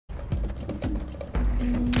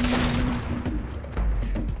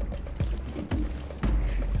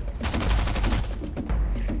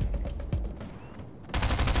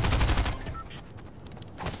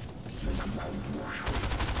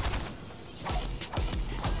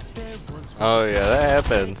Oh yeah, that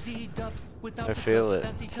happens. I feel it.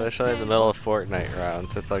 Especially in the middle of Fortnite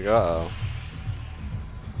rounds. It's like, uh-oh.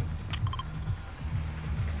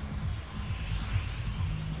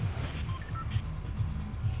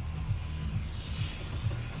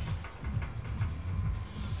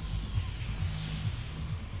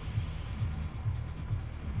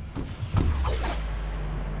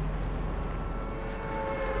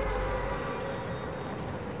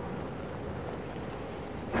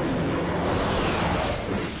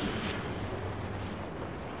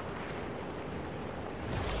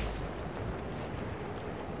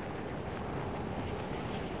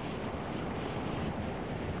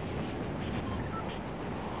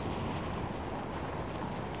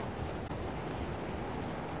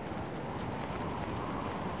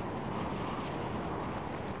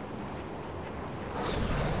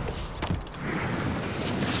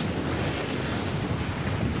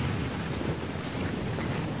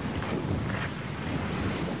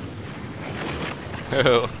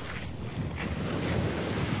 Who?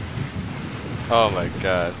 Oh my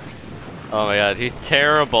god. Oh my god, he's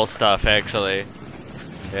terrible stuff actually.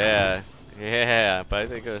 Yeah. Yeah, but I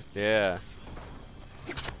think it was, yeah.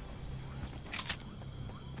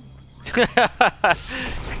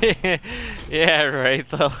 Yeah, right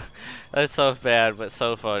though. That's so bad, but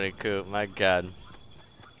so funny, Coop. My god.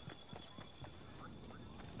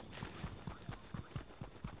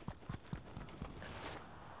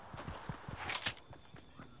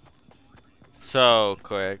 So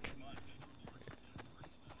quick.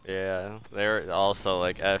 Yeah, they're also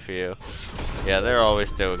like F you. Yeah, they're always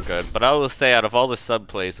doing good. But I will say, out of all the sub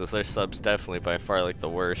places, their sub's definitely by far like the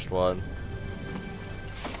worst one.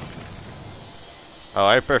 Oh,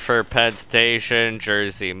 I prefer Penn Station,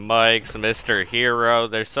 Jersey Mike's, Mr. Hero.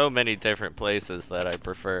 There's so many different places that I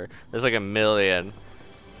prefer. There's like a million.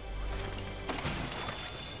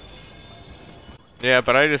 Yeah,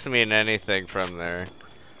 but I just mean anything from there.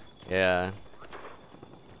 Yeah.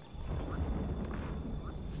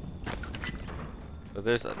 But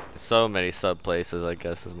there's so many sub places, I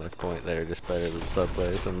guess is my point there. Just better than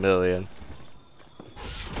Subway's a million.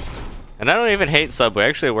 And I don't even hate Subway. I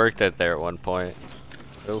actually worked at there at one point.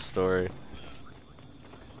 Real story.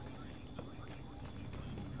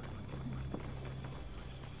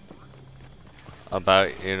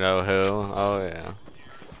 About you know who? Oh yeah.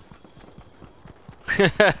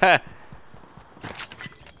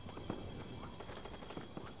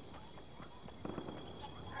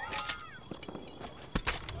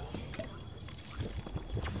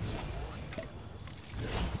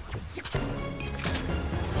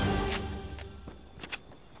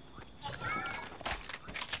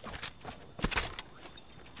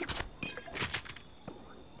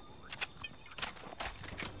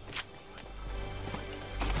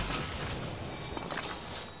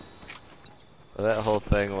 That whole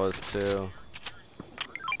thing was too.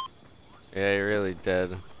 Yeah, he really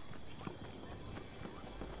did.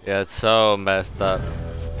 Yeah, it's so messed up.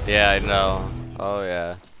 Yeah, I know. Oh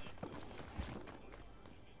yeah.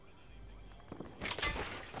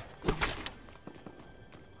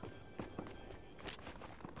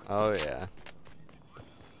 Oh yeah.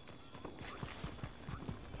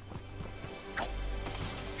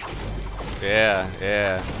 Yeah,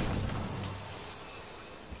 yeah.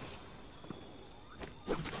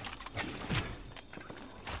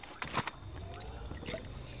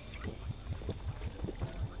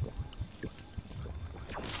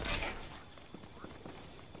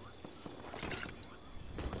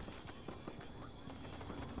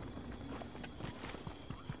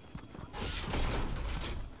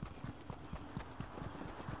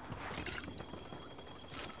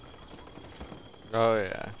 Oh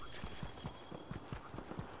yeah.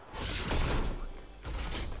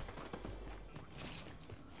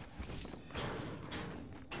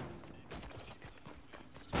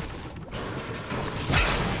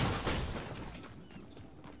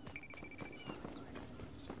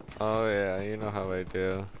 Oh yeah, you know how I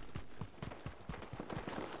do.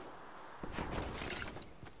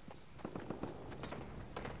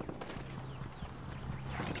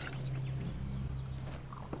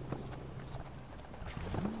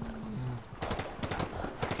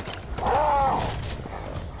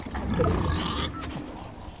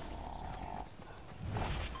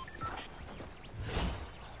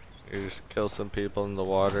 You just kill some people in the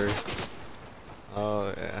water.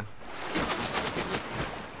 Oh yeah.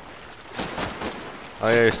 Oh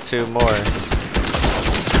yeah, there's two more.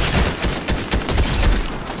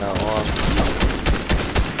 Got one.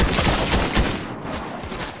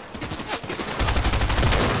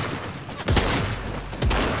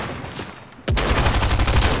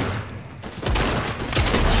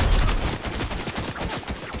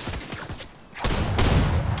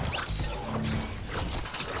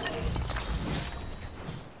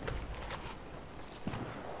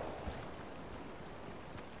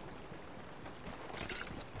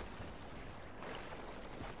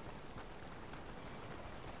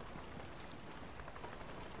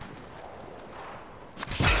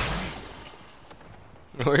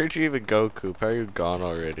 Where'd you even go, Coop? How are you gone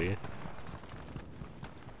already?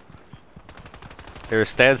 Here,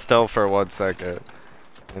 stand still for 1 second.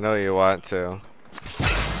 I know you want to.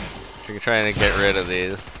 You're trying to get rid of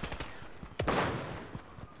these.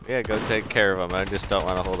 Yeah, go take care of them. I just don't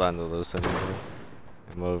want to hold on to those anymore.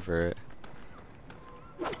 I'm over it.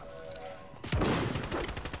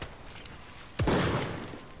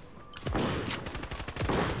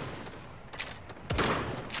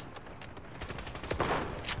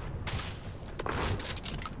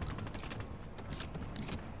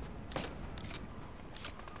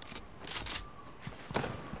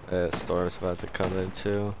 Storm's about to come in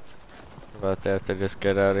too. We're about to have to just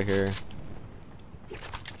get out of here.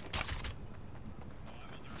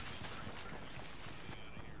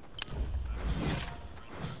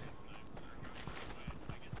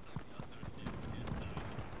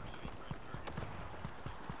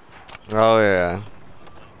 Oh yeah.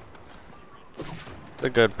 It's a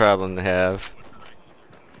good problem to have.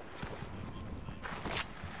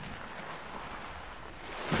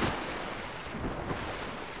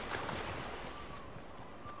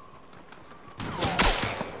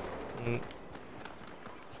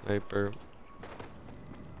 Sniper.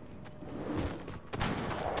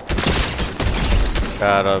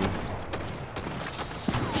 Got him.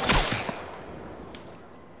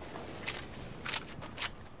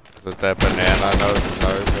 Is it that banana nose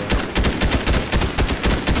Tarzan?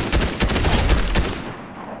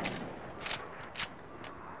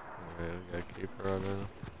 Okay, we gotta keep running.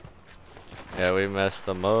 Yeah, we messed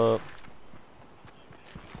them up.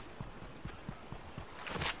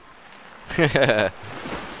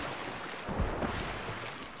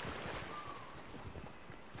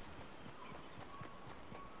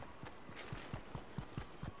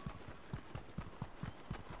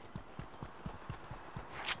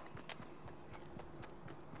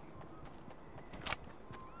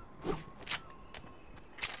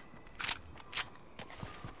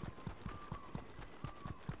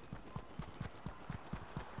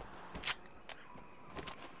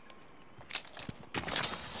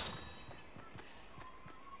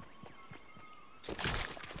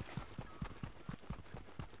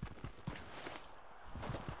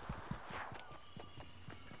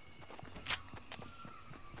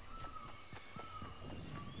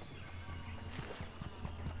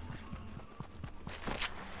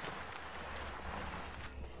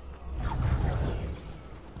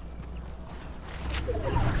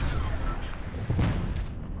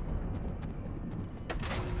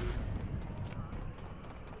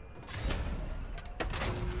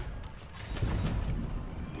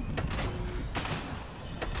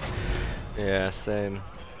 Yeah, same.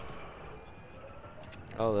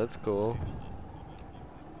 Oh, that's cool.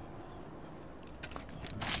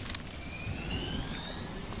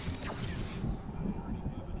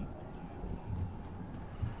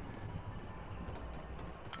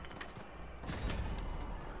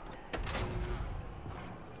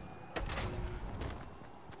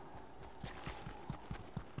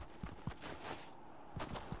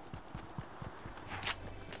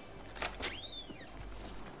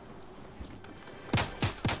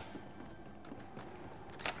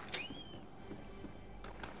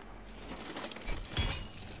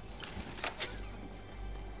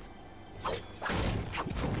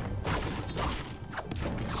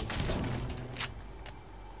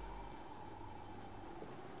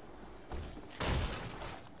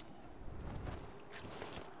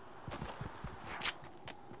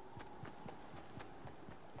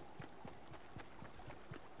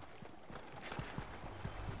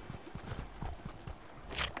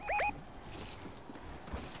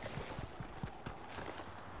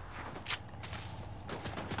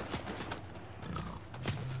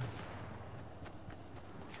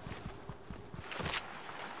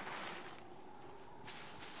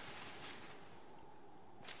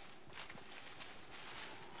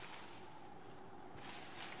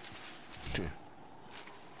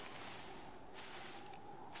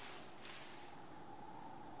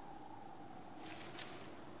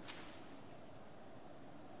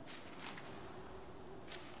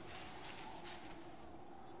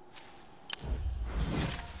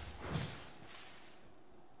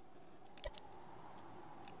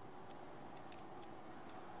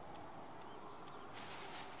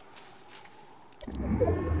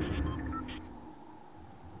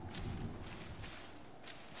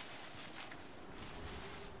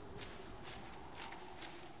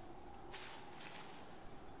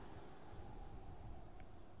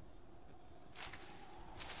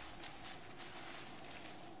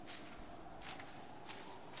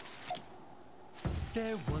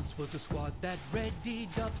 There once was a squad that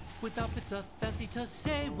readied up with outfits a fancy to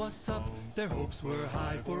say what's up. Their hopes were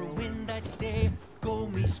high for a win that day. Go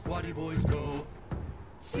me squatty boys go.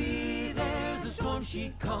 See there, the storm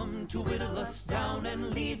she come to whittle us down and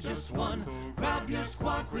leave just one. Grab your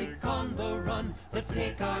squad quick on the run. Let's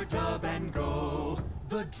take our dub and go.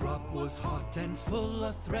 The drop was hot and full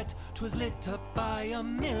of threat. 'Twas lit up by a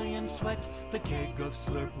million sweats. The keg of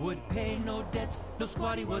slurp would pay no debts. No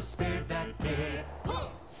squatty was spared that day.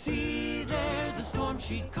 See there, the storm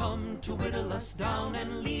she come to whittle us down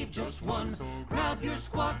and leave just one. Grab your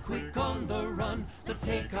squad quick on the run. Let's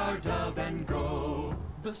take our dub and go.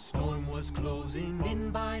 The storm was closing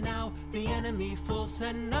in by now. The enemy full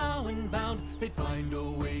send now inbound. They'd find a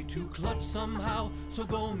way to clutch somehow. So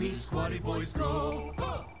go me squatty boys go.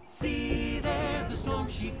 See there, the storm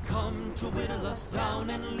she come to whittle us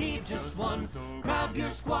down and leave just one. Grab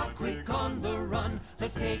your squad quick on the run.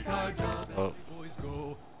 Let's take our dub and boys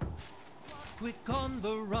go. Quick on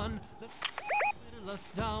the run. Let's whittle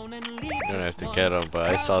us down and leave just one. Don't have to get them,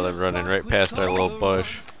 but I saw them running right past our little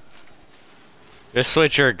bush. Just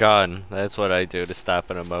switch your gun. That's what I do to stop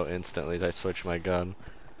an emote instantly. I switch my gun.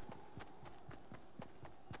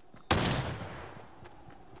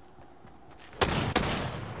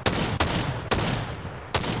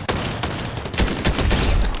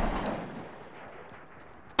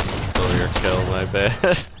 Oh, your kill, my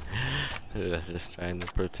bad. Just trying to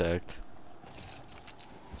protect.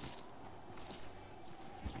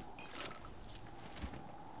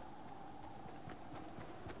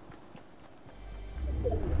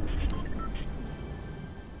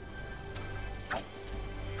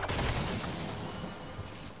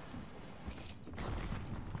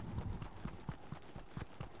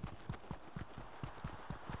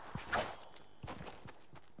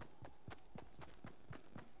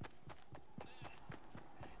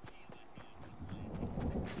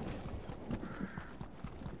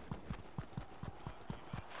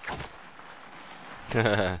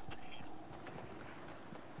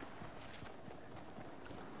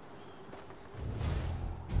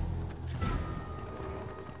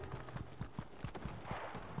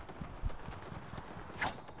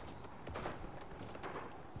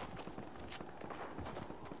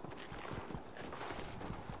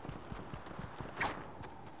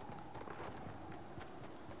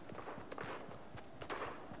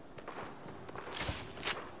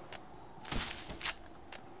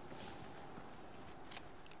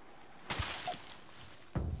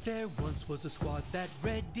 There once was a squad that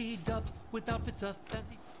readied up with outfits a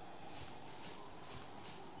fancy.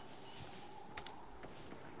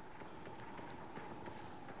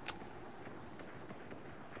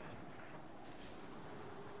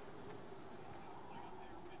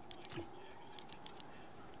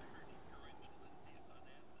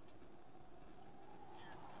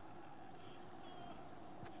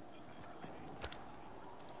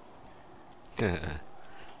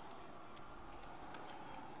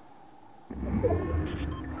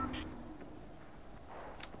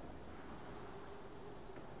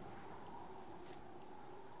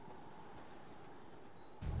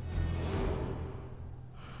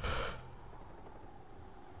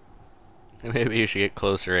 Maybe you should get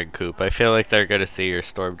closer in, Coop. I feel like they're gonna see your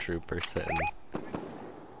stormtrooper sitting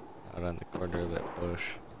out on the corner of that bush.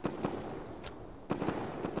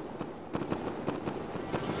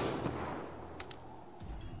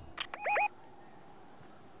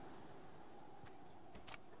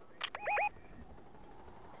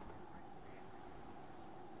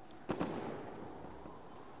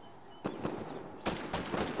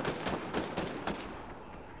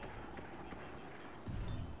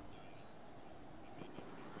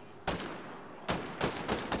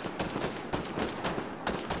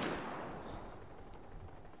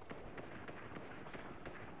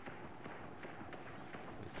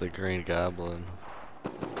 The Green Goblin.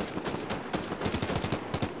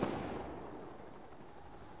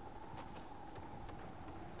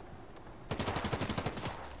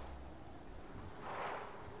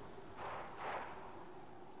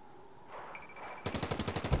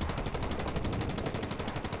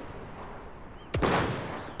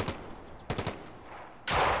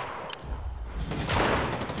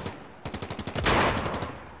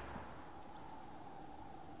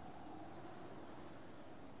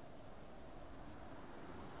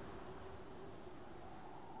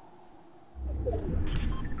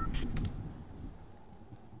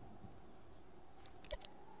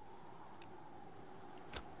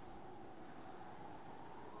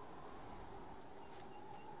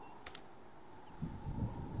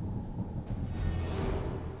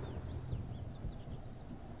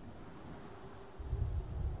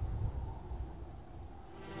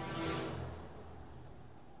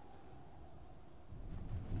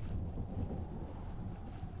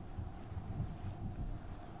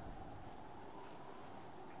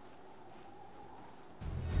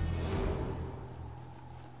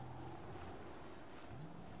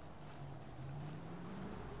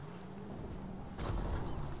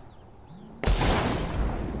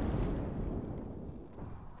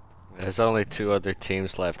 There's only 2 other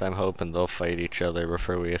teams left. I'm hoping they'll fight each other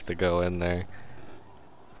before we have to go in there.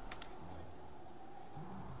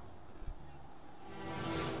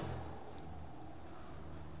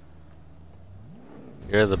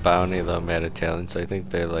 You're the bounty though, Meditallion, so I think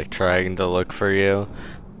they're like trying to look for you,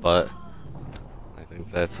 but I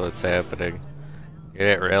think that's what's happening. You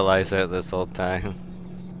didn't realize that this whole time.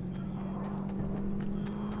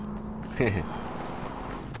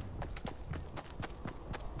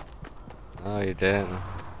 Oh, you didn't?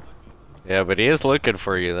 Yeah, but he is looking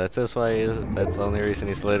for you. That's just why he is. That's the only reason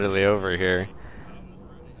he's literally over here.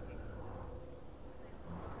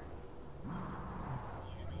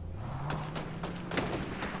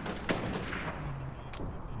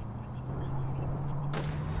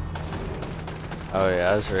 Oh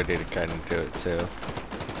yeah, I was ready to kind of do it too.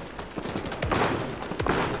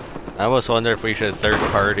 I almost wonder if we should third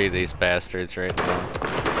party these bastards right now.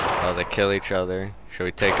 Oh, they kill each other. Should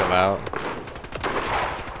we take them out?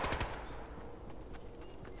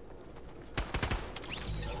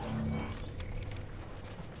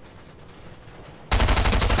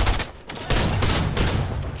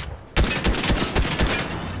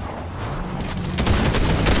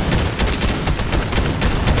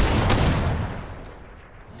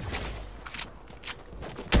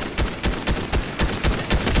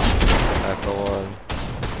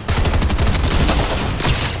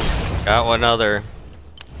 Got one other.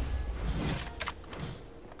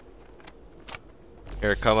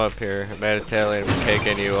 Here, come up here. Meditallion, I'm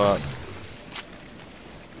caking you up.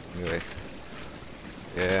 Anyways.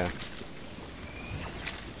 Yeah.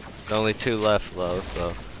 There's only 2 left though,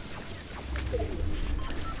 so.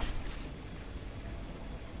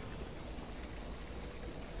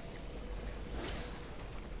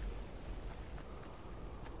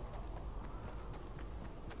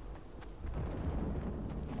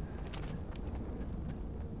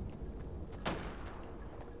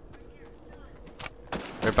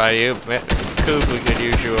 They're by you. Coop, we could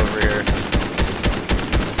use you over here.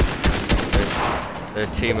 They're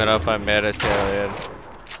teaming up on Meditallion.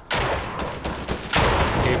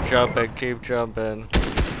 Keep jumping, keep jumping.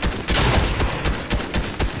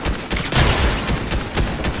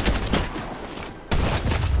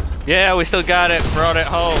 Yeah, we still got it. Brought it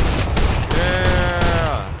home.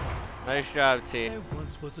 Yeah. Nice job, team.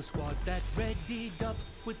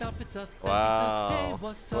 Wow.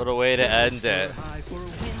 What a way to end it.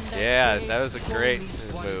 Yeah, that was a great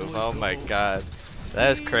move. Oh my god.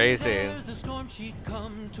 That is crazy.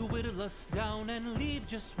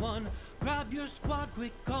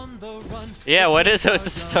 Yeah, what is it with the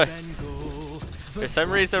Star? For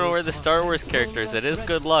some reason, we're the Star Wars characters. It is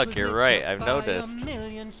good luck. You're right. I've noticed.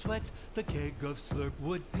 The keg of slurp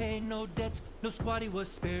would pay no debts. No squatty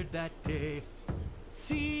was spared that day.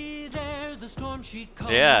 See there, the storm she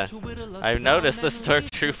comes. Yeah, I've noticed the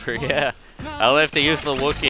Stormtrooper. Yeah, I'll have to use the Wookiee